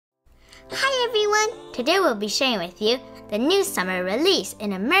everyone! Today we'll be sharing with you the new summer release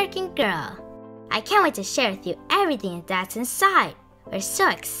in American Girl. I can't wait to share with you everything that's inside. We're so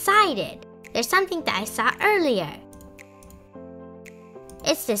excited! There's something that I saw earlier.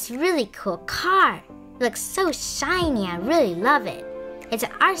 It's this really cool car. It looks so shiny, I really love it. It's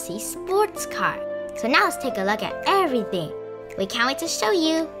an RC sports car. So now let's take a look at everything. We can't wait to show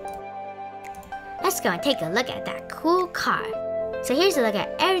you. Let's go and take a look at that cool car. So here's a look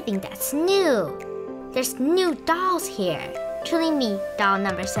at everything that's new. There's new dolls here. Truly Me doll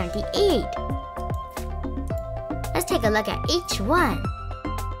number 78. Let's take a look at each one.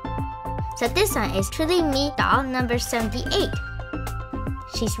 So this one is Truly Me doll number 78.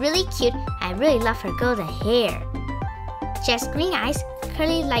 She's really cute. I really love her golden hair. She has green eyes,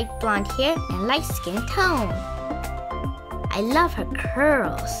 curly light blonde hair, and light skin tone. I love her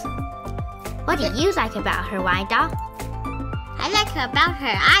curls. What do you like about her, Wine Doll? I like her about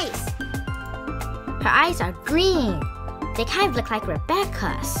her eyes. Her eyes are green. They kind of look like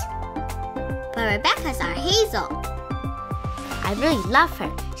Rebecca's. But Rebecca's are hazel. I really love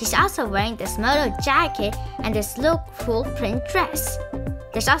her. She's also wearing this moto jacket and this little cool print dress.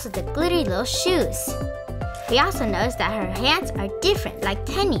 There's also the glittery little shoes. We also noticed that her hands are different, like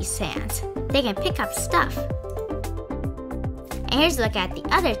tennis hands. They can pick up stuff. And here's a look at the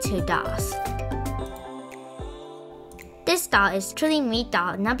other two dolls. This doll is Truly Me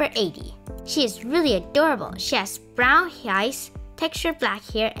doll number 80. She is really adorable. She has brown eyes, textured black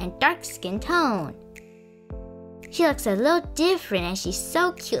hair, and dark skin tone. She looks a little different and she's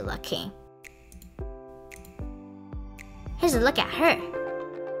so cute looking. Here's a look at her.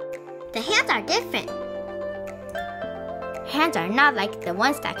 The hands are different. Her hands are not like the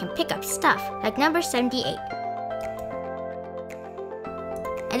ones that can pick up stuff, like number 78.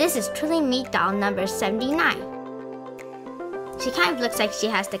 And this is Truly Me doll number 79. She kind of looks like she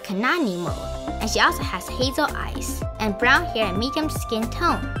has the Kanani mold, and she also has hazel eyes, and brown hair and medium skin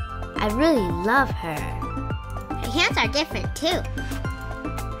tone. I really love her. Her hands are different too.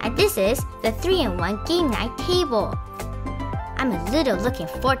 And this is the 3-in-1 game night table. I'm a little looking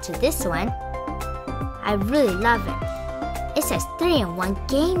forward to this one. I really love it. It says 3-in-1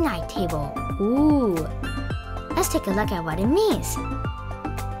 game night table. Ooh. Let's take a look at what it means.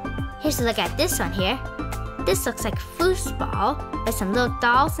 Here's a look at this one here. This looks like foosball with some little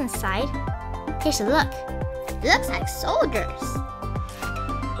dolls inside. Here's a look. It looks like soldiers.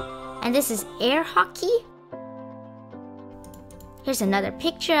 And this is air hockey. Here's another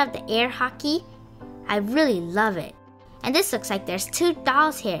picture of the air hockey. I really love it. And this looks like there's two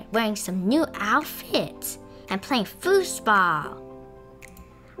dolls here wearing some new outfits and playing foosball.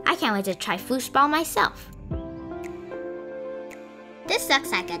 I can't wait to try foosball myself. This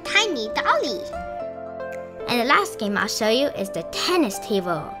looks like a tiny dolly. And the last game I'll show you is the tennis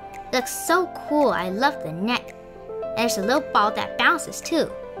table. It looks so cool. I love the net. And there's a little ball that bounces too.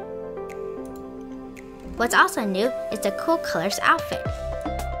 What's also new is the cool colors outfit.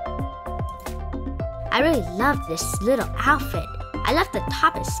 I really love this little outfit. I love the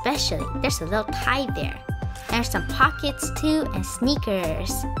top especially. There's a little tie there. And there's some pockets too and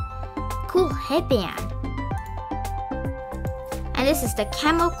sneakers. Cool headband. And this is the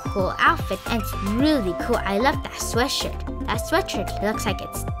camo cool outfit, and it's really cool. I love that sweatshirt. That sweatshirt looks like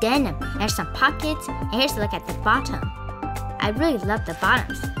it's denim. There's some pockets, and here's a look at the bottom. I really love the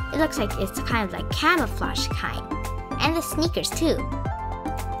bottoms. It looks like it's kind of like camouflage kind. And the sneakers too.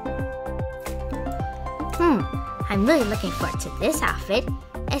 I'm really looking forward to this outfit.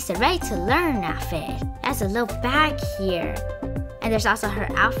 It's the Ready to Learn outfit. There's a little bag here. And there's also her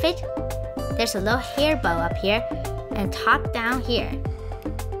outfit. There's a little hair bow up here. And top down here.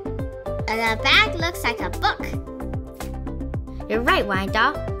 And the bag looks like a book. You're right, Wine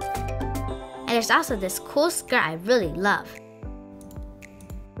Doll. And there's also this cool skirt I really love.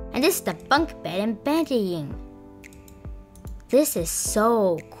 And this is the bunk bed and bedding. This is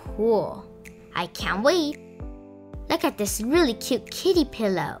so cool. I can't wait. Look at this really cute kitty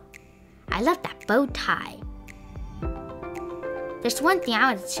pillow. I love that bow tie. There's one thing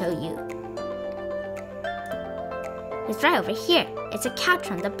I want to show you. It's right over here. It's a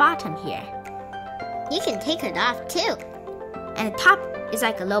couch on the bottom here. You can take it off too. And the top is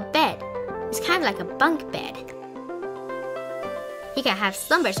like a little bed. It's kind of like a bunk bed. You can have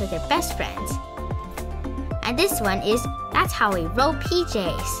slumbers with your best friends. And this one is That's How We Roll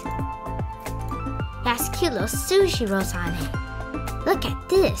PJs. It has cute little sushi rolls on it. Look at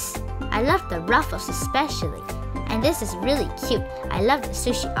this. I love the ruffles especially. And this is really cute. I love the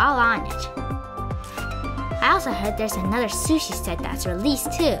sushi all on it. I also heard there's another sushi set that's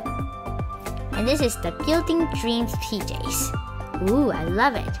released too. And this is the Building Dreams PJs. Ooh, I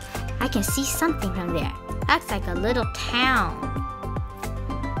love it. I can see something from there. That's like a little town.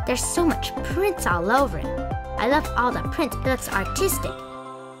 There's so much prints all over it. I love all the prints. It looks artistic.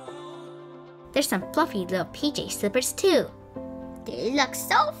 There's some fluffy little PJ slippers too. They look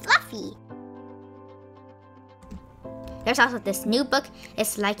so fluffy. There's also this new book.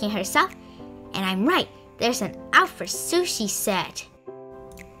 It's liking herself. And I'm right. There's an out for sushi set.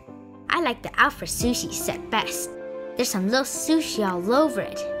 I like the out for sushi set best. There's some little sushi all over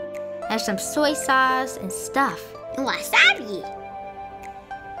it. There's some soy sauce and stuff. And wasabi.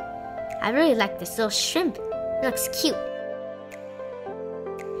 I really like this little shrimp. It looks cute.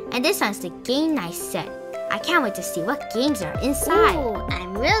 And this one's the game night set. I can't wait to see what games are inside. Ooh,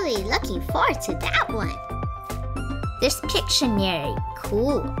 I'm really looking forward to that one. There's Pictionary.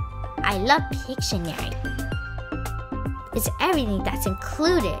 Cool. I love Pictionary. It's everything that's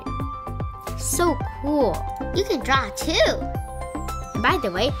included. So cool. You can draw too. And by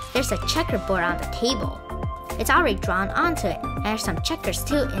the way, there's a checkerboard on the table. It's already drawn onto it, and there's some checkers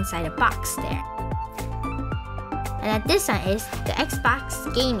too inside a box there. And then this one is the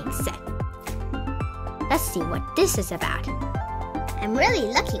Xbox gaming set. Let's see what this is about. I'm really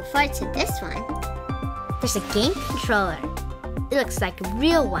looking forward to this one. There's a game controller. It looks like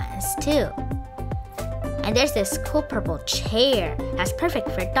real ones too. And there's this cool purple chair that's perfect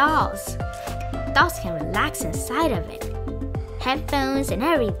for dolls. Dolls can relax inside of it. Headphones and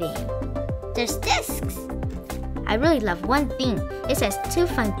everything. There's discs. I really love one thing. It says 2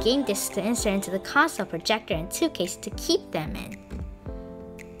 fun game discs to insert into the console projector and 2 cases to keep them in.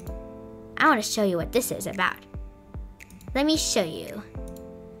 I want to show you what this is about. Let me show you.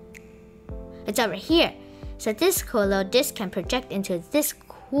 It's over here. So this cool little disc can project into this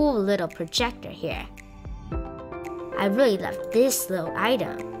cool little projector here. I really love this little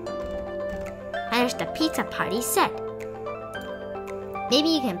item. And there's the pizza party set. Maybe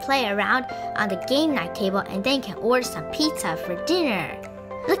you can play around on the game night table and then you can order some pizza for dinner.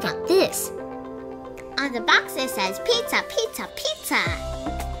 Look at this. On the box it says pizza, pizza, pizza.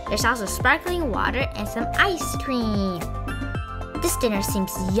 There's also sparkling water and some ice cream. This dinner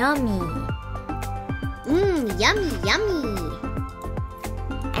seems yummy. Mmm, yummy, yummy.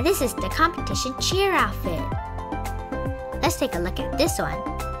 And this is the competition cheer outfit. Let's take a look at this one.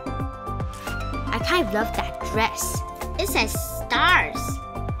 I kind of love that dress. It says stars.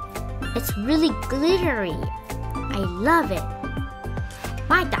 It's really glittery. I love it.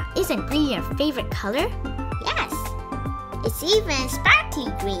 Martha, isn't green your favorite color? Yes. It's even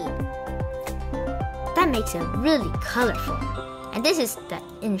sparkly green. That makes it really colorful. And this is the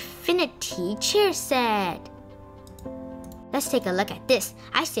infinity cheer set. Let's take a look at this.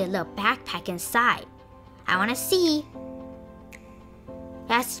 I see a little backpack inside. I want to see.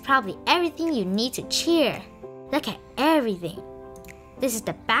 That's probably everything you need to cheer. Look at everything. This is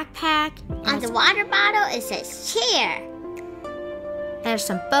the backpack. On the water bottle it says cheer. There's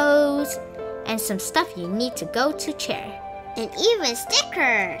some bows and some stuff you need to go to cheer. And even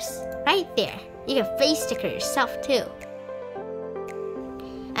stickers. Right there. You can face sticker yourself too.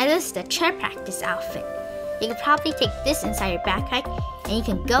 And this is the cheer practice outfit. You can probably take this inside your backpack and you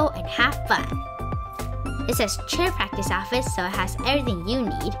can go and have fun. It says cheer practice outfit, so it has everything you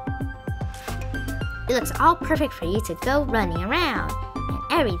need. It looks all perfect for you to go running around and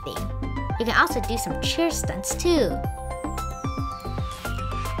everything. You can also do some cheer stunts too.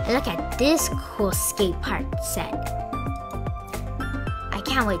 And look at this cool skate park set. I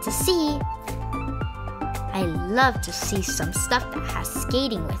can't wait to see. I love to see some stuff that has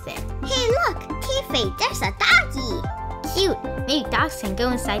skating with it. Hey look, Tiffany, there's a doggy. Cute. Maybe dogs can go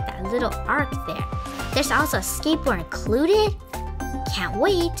inside that little ark there. There's also a skateboard included. Can't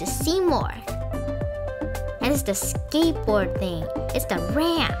wait to see more. And it's the skateboard thing. It's the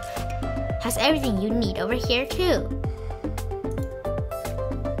ramp. Has everything you need over here too.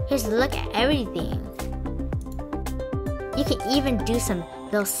 Here's a look at everything. You can even do some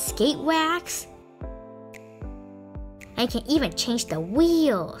little skate wax. And you can even change the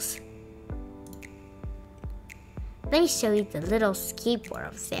wheels. Let me show you the little skateboard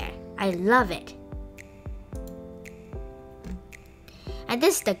over there. I love it. And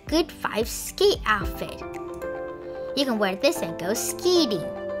this is the Good 5 skate outfit. You can wear this and go skating.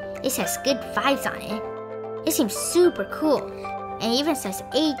 It says Good Vibes on it. It seems super cool. And it even says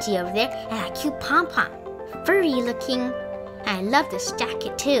AG over there and a cute pom-pom. Furry looking. And I love this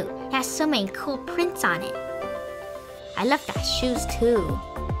jacket too. It has so many cool prints on it. I love that shoes too.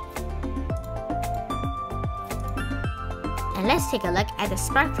 And let's take a look at the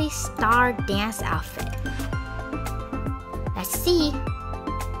sparkly star dance outfit. Let's see.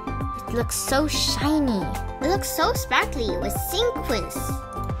 It looks so shiny. It looks so sparkly with sequins.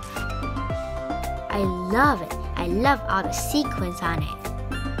 I love it. I love all the sequins on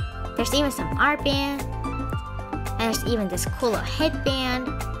it. There's even some armband. And there's even this cool little headband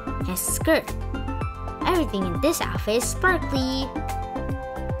and skirt. Everything in this outfit is sparkly.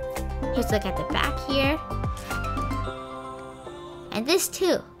 Here's a look at the back here. And this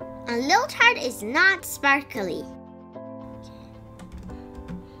too. A leotard is not sparkly.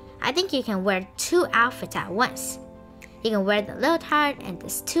 I think you can wear 2 outfits at once. You can wear the leotard and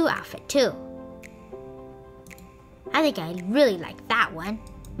this 2 outfit too. I think I really like that one.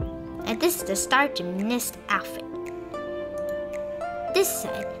 And this is the star gymnast outfit. This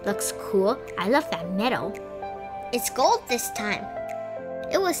set looks cool. I love that medal. It's gold this time.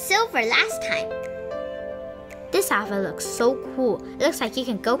 It was silver last time. This outfit looks so cool. It looks like you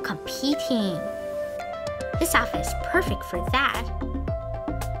can go competing. This outfit is perfect for that.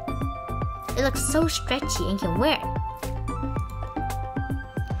 It looks so stretchy and you can wear it.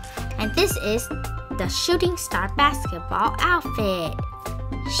 And this is the shooting star basketball outfit.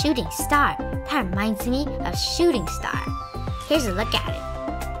 Shooting star. That reminds me of shooting star. Here's a look at it.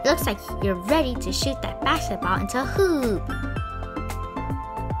 It looks like you're ready to shoot that basketball into a hoop.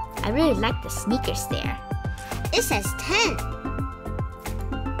 I really like the sneakers there. It says 10.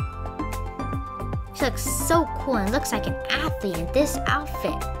 She looks so cool and looks like an athlete in this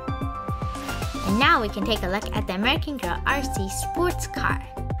outfit. And now we can take a look at the American Girl RC sports car.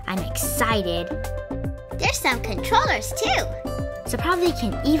 I'm excited. There's some controllers too. So probably you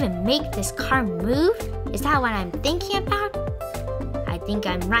can even make this car move? Is that what I'm thinking about? I think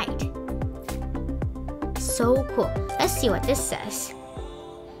I'm right. So cool. Let's see what this says.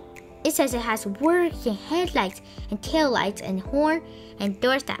 It says it has working headlights and tail lights and horn and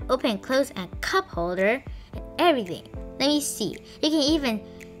doors that open and close and cup holder and everything. Let me see. You can even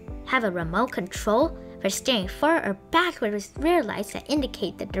have a remote control for steering forward or backward with rear lights that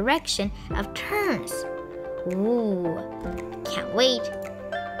indicate the direction of turns. Ooh, can't wait.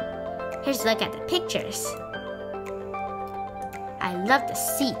 Here's a look at the pictures. I love the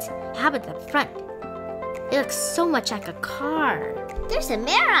seats. How about the front? It looks so much like a car. There's a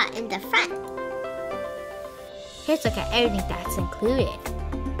mirror in the front. Here's a look at everything that's included.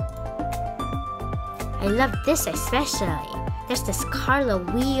 I love this especially. There's this Carlo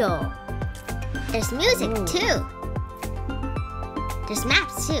wheel. There's music too. There's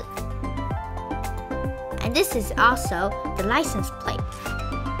maps too. And this is also the license plate.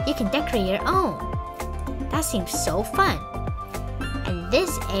 You can decorate your own. That seems so fun. And this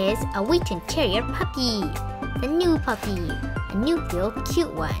is a Wheaton Terrier puppy. The new puppy. A new little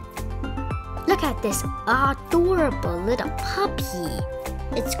cute one. Look at this adorable little puppy.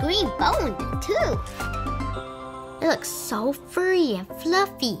 It's green boned too. It looks so furry and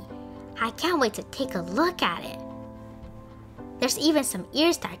fluffy. I can't wait to take a look at it. There's even some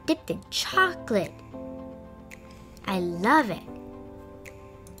ears that are dipped in chocolate. I love it.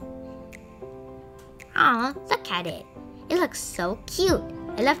 Aw, look at it. It looks so cute.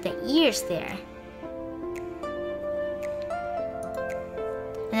 I love the ears there.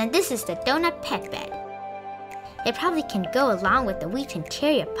 And then this is the donut pet bed. It probably can go along with the Wheaton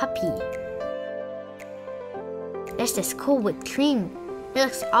Terrier puppy. There's this cool whipped cream. It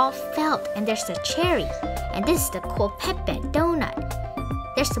looks all felt, and there's the cherry. And this is the cool pet bed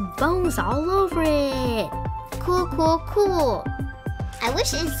donut. There's some bones all over it. Cool, cool, cool. I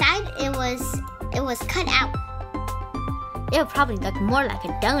wish inside it was cut out. It would probably look more like a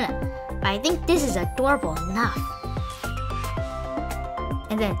donut, but I think this is adorable enough.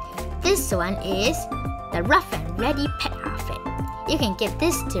 And then this one is the rough and ready pet outfit. You can get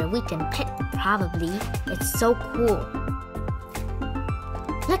this to a Wheaton pet probably. It's so cool.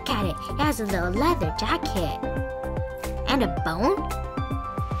 Look at it. It has a little leather jacket. And a bone?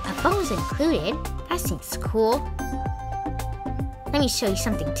 A bone's included. That seems cool. Let me show you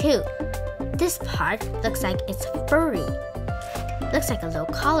something too. This part looks like it's furry. Looks like a little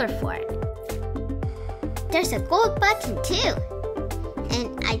collar for it. There's a gold button too.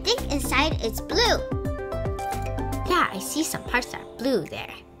 And I think inside it's blue. Yeah, I see some parts that are blue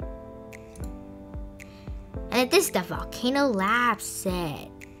there. And this is the Volcano Lab set.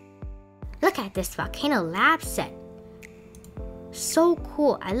 Look at this Volcano Lab set. So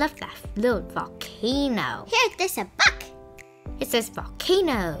cool. I love that little volcano. Here, there's a buck. It says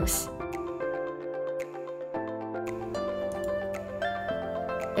volcanoes.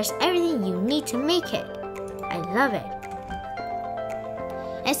 There's everything you need to make it. I love it.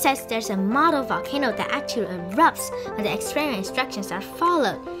 It says there's a model volcano that actually erupts when the experiment instructions are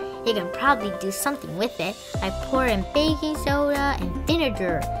followed. You can probably do something with it, like pour in baking soda and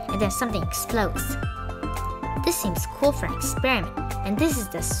vinegar, and then something explodes. This seems cool for an experiment, and this is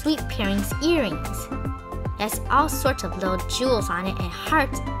the Sweet Pairings earrings. It has all sorts of little jewels on it, and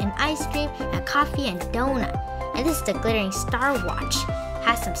hearts, and ice cream, and coffee, and donut. And this is the glittering star watch. It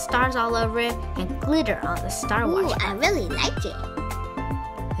has some stars all over it, and glitter on the star watch. Ooh, I really like it.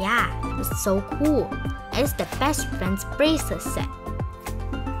 Yeah, it was so cool. And it's the best friend's bracelet set.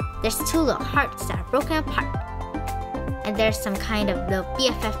 There's 2 little hearts that are broken apart. And there's some kind of little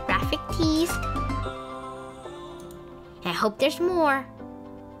BFF graphic tees. And I hope there's more.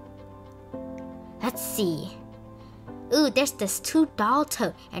 Let's see. Ooh, there's this 2 doll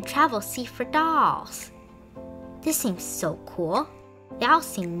tote and travel seat for dolls. This seems so cool. They all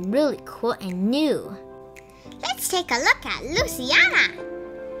seem really cool and new. Let's take a look at Luciana.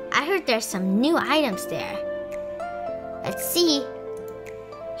 I heard there's some new items there. Let's see.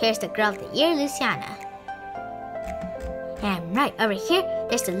 Here's the Girl of the Year, Luciana. And right over here,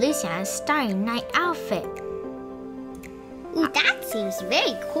 there's the Luciana Starry Night outfit. Ooh, that seems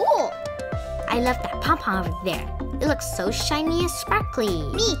very cool. I love that pom-pom over there. It looks so shiny and sparkly.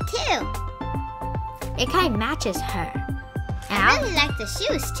 Me too. It kind of matches her. And I really like the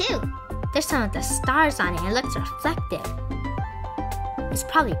shoes too. There's some of the stars on it and it looks reflective. It's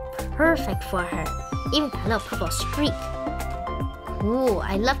probably perfect for her. Even that little purple streak. Cool,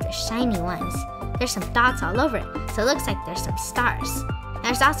 I love the shiny ones. There's some dots all over it, so it looks like there's some stars. And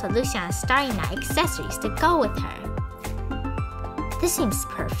there's also Luciana's Starry Night accessories to go with her. This seems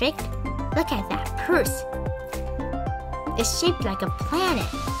perfect. Look at that purse. It's shaped like a planet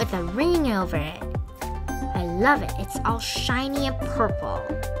with a ring over it. I love it. It's all shiny and purple.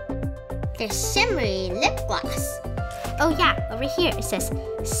 There's shimmery lip gloss. Oh yeah, over here it says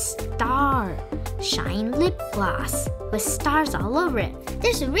Star Shine Lip Gloss with stars all over it.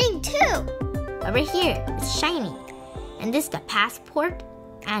 There's a ring too. Over here, it's shiny. And this is the passport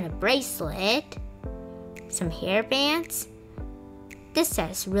and a bracelet. Some hairbands. This set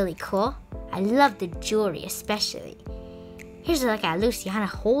is really cool. I love the jewelry especially. Here's a look at Luciana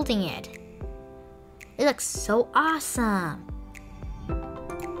holding it. It looks so awesome.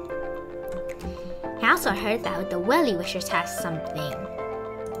 I also heard that the WellieWishers has something.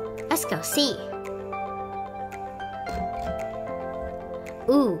 Let's go see.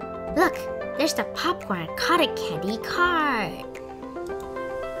 Ooh, look, there's the popcorn and cotton candy card.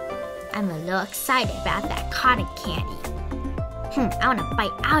 I'm a little excited about that cotton candy. I want to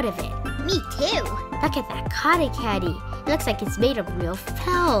bite out of it. Me too. Look at that cotton candy. It looks like it's made of real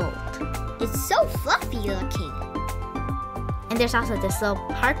felt. It's so fluffy looking. And there's also this little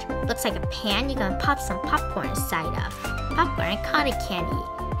part, looks like a pan you can pop some popcorn inside of. Popcorn and cotton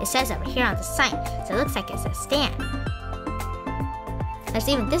candy. It says over here on the sign, so it looks like it's a stand. There's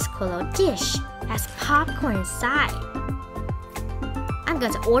even this cool little dish that has popcorn inside. I'm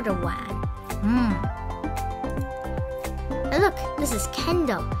going to order one. And look, this is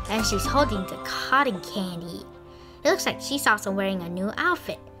Kendall, and she's holding the cotton candy. It looks like she's also wearing a new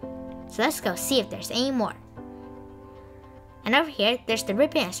outfit. So let's go see if there's any more. And over here, there's the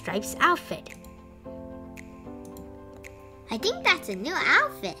ribbon and stripes outfit. I think that's a new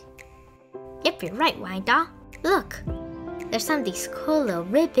outfit. Yep, you're right, Wine Doll. Look, there's some of these cool little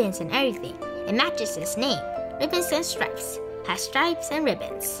ribbons and everything. It matches his name, Ribbons and Stripes. Has stripes and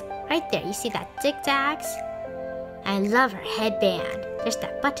ribbons. Right there, you see that zigzags? I love her headband. There's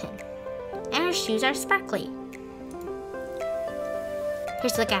that button. And her shoes are sparkly.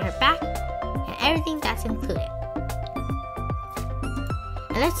 Here's a look at her back and everything that's included.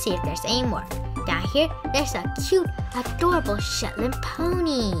 And let's see if there's any more. Down here, there's a cute, adorable Shetland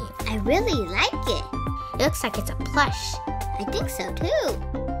pony. I really like it. It looks like it's a plush. I think so too.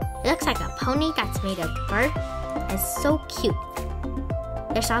 It looks like a pony that's made of fur. It's so cute.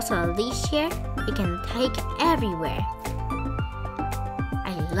 There's also a leash here. You can take it everywhere.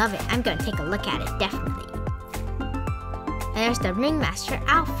 I love it. I'm going to take a look at it, definitely. And there's the Ringmaster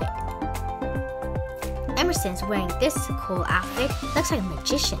outfit. Emerson's wearing this cool outfit. Looks like a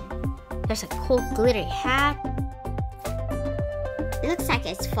magician. There's a cool glittery hat. It looks like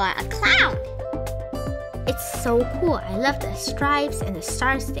it's for a clown. It's so cool. I love the stripes and the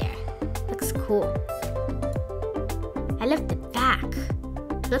stars there. Looks cool. I love the back.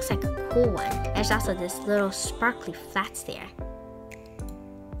 It looks like a cool one. There's also this little sparkly flats there.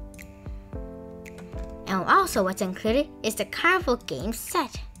 And also what's included is the Carnival game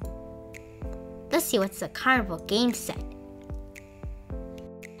set. Let's see what's the Carnival game set.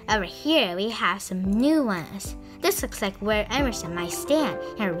 Over here we have some new ones. This looks like where Emerson might stand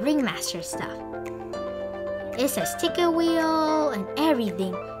and Ringmaster stuff. It says ticket wheel and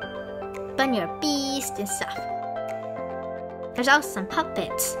everything. Bunny or Beast and stuff. There's also some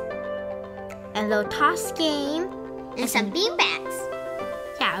puppets. a little toss game. And some beanbags.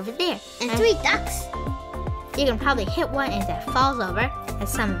 Yeah, over there. And 3 ducks. You can probably hit one and that falls over. And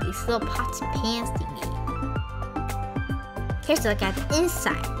some of these little pots and pans thingy. Here's a look at the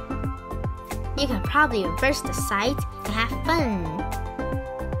inside. You can probably reverse the sides and have fun.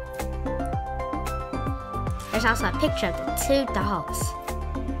 There's also a picture of the 2 dolls.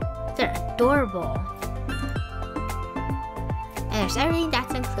 They're adorable. And there's everything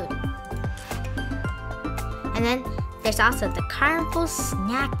that's included. And then there's also the carnival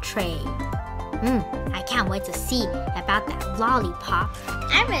snack tray. I can't wait to see about that lollipop.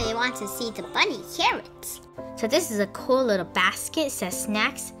 I really want to see the bunny carrots. So this is a cool little basket. It says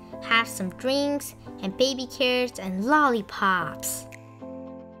snacks, have some drinks, and baby carrots and lollipops.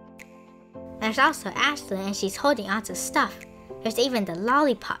 There's also Ashley, and she's holding onto stuff. There's even the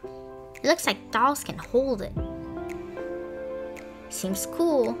lollipop. It looks like dolls can hold it. Seems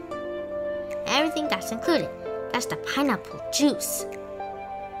cool. Everything that's included. That's the pineapple juice.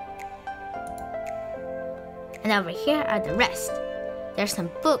 And over here are the rest. There's some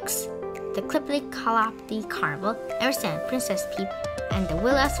books, the Clipley Calopty Carnival, Emerson and Princess Peep, and the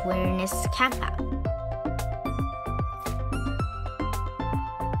Willis Wilderness Campout.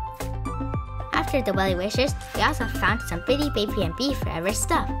 After the WellieWishers, we also found some Bitty Baby and Beforever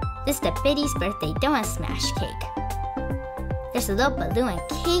stuff. This is the Bitty's birthday donut smash cake. There's a little balloon and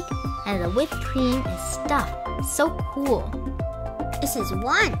cake, and the whipped cream and stuff. So cool. This is 1.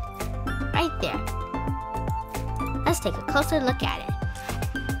 Right there. Let's take a closer look at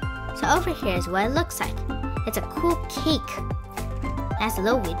it. So over here is what it looks like. It's a cool cake. It has a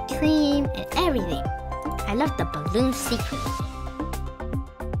little whipped cream and everything. I love the balloon secret.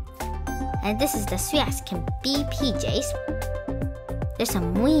 And this is the sweet as can be PJs. There's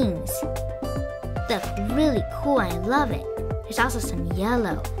some wings. They look really cool and I love it. There's also some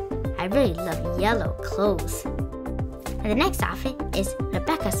yellow. I really love yellow clothes. And the next outfit is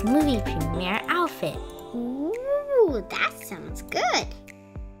Rebecca's movie premiere outfit. Ooh, that sounds good.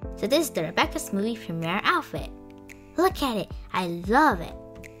 So this is the Rebecca's movie premiere outfit. Look at it. I love it.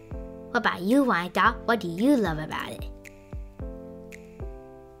 What about you, White Doll? What do you love about it?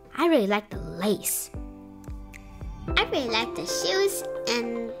 I really like the lace. I really like the shoes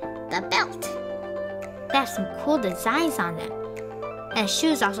and the belt. They have some cool designs on them. And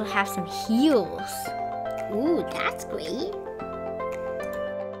shoes also have some heels. Ooh, that's great.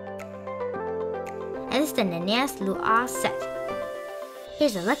 And this is the Nana's Luau set.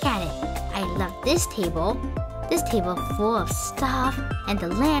 Here's a look at it. I love this table. This table full of stuff and the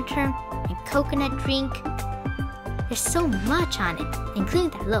lantern and coconut drink. There's so much on it, including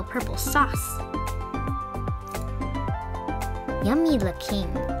that little purple sauce. Yummy looking.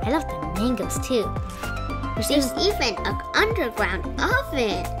 I love the mangoes too. There's even an underground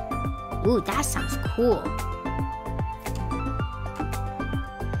oven. Ooh, that sounds cool.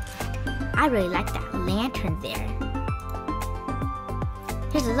 I really like that lantern there.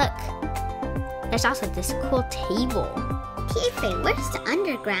 Here's a look. There's also this cool table. Pepe, where's the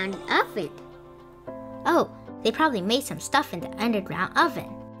underground oven? Oh, they probably made some stuff in the underground oven.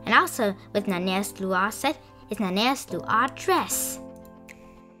 And also with Nana's Luau set is Nana's Luau dress.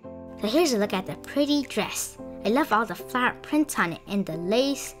 So here's a look at the pretty dress. I love all the flower prints on it and the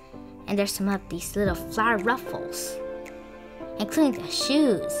lace, and there's some of these little flower ruffles. Including the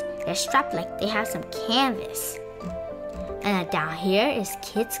shoes. They're strapped like they have some canvas. And down here is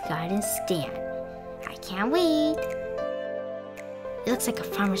Kids Garden Stand. I can't wait. It looks like a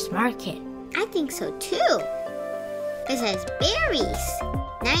farmer's market. I think so too. It says berries,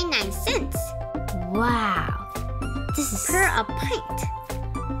 99 cents. Wow. This is Per a pint.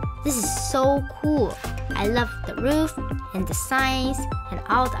 This is so cool. I love the roof and the signs and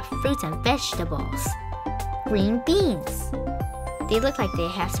all the fruits and vegetables. Green beans. They look like they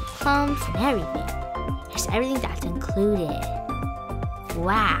have some plums and everything. There's everything that's included.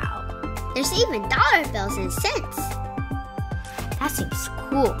 Wow. There's even dollar bills and cents. That seems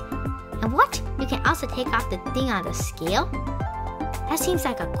cool. And what? You can also take off the thing on the scale? That seems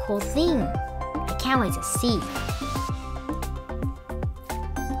like a cool thing. I can't wait to see.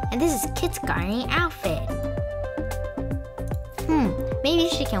 And this is Kit's gardening outfit. Maybe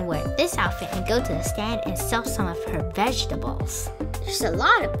she can wear this outfit and go to the stand and sell some of her vegetables. There's a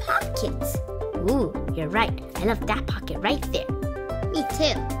lot of pockets. Ooh, you're right. I love that pocket right there. Me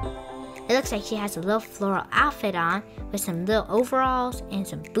too. It looks like she has a little floral outfit on with some little overalls and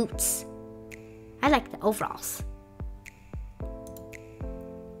some boots. I like the overalls.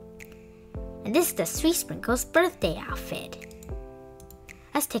 And this is the Sweet Sprinkles birthday outfit.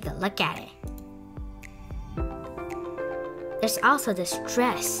 Let's take a look at it. There's also this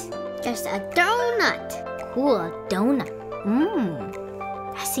dress. There's a donut. Cool, donut.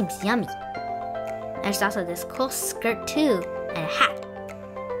 That seems yummy. There's also this cool skirt too, and a hat.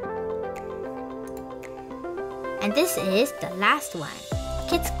 And this is the last one.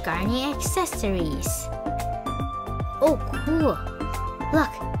 Kids gardening accessories. Oh, cool. Look,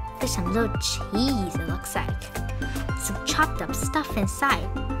 there's some little cheese, it looks like. Some chopped up stuff inside.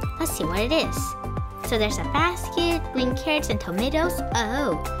 Let's see what it is. So there's a basket, green carrots and tomatoes.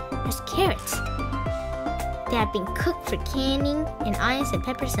 Oh, there's carrots. They have been cooked for canning, and onions and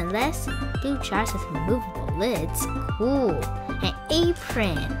peppers and lettuce. Blue jars with removable lids. Cool. An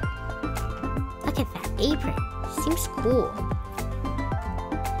apron. Look at that apron. Seems cool.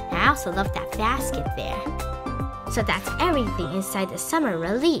 And I also love that basket there. So that's everything inside the summer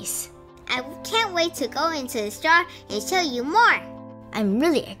release. I can't wait to go into the store and show you more. I'm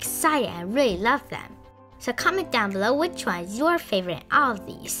really excited. I really love them. So comment down below which one is your favorite in all of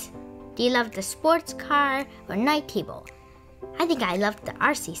these. Do you love the sports car or night table? I think I love the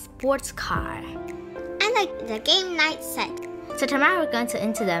RC sports car. I like the game night set. So tomorrow we're going to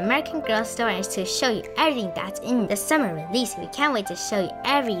into the American Girl store and to show you everything that's in the summer release. We can't wait to show you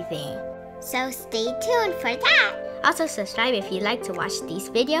everything. So stay tuned for that. Also subscribe if you like to watch these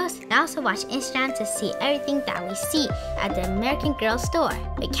videos, and also watch Instagram to see everything that we see at the American Girl store.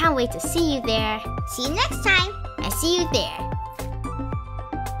 We can't wait to see you there. See you next time. And see you there.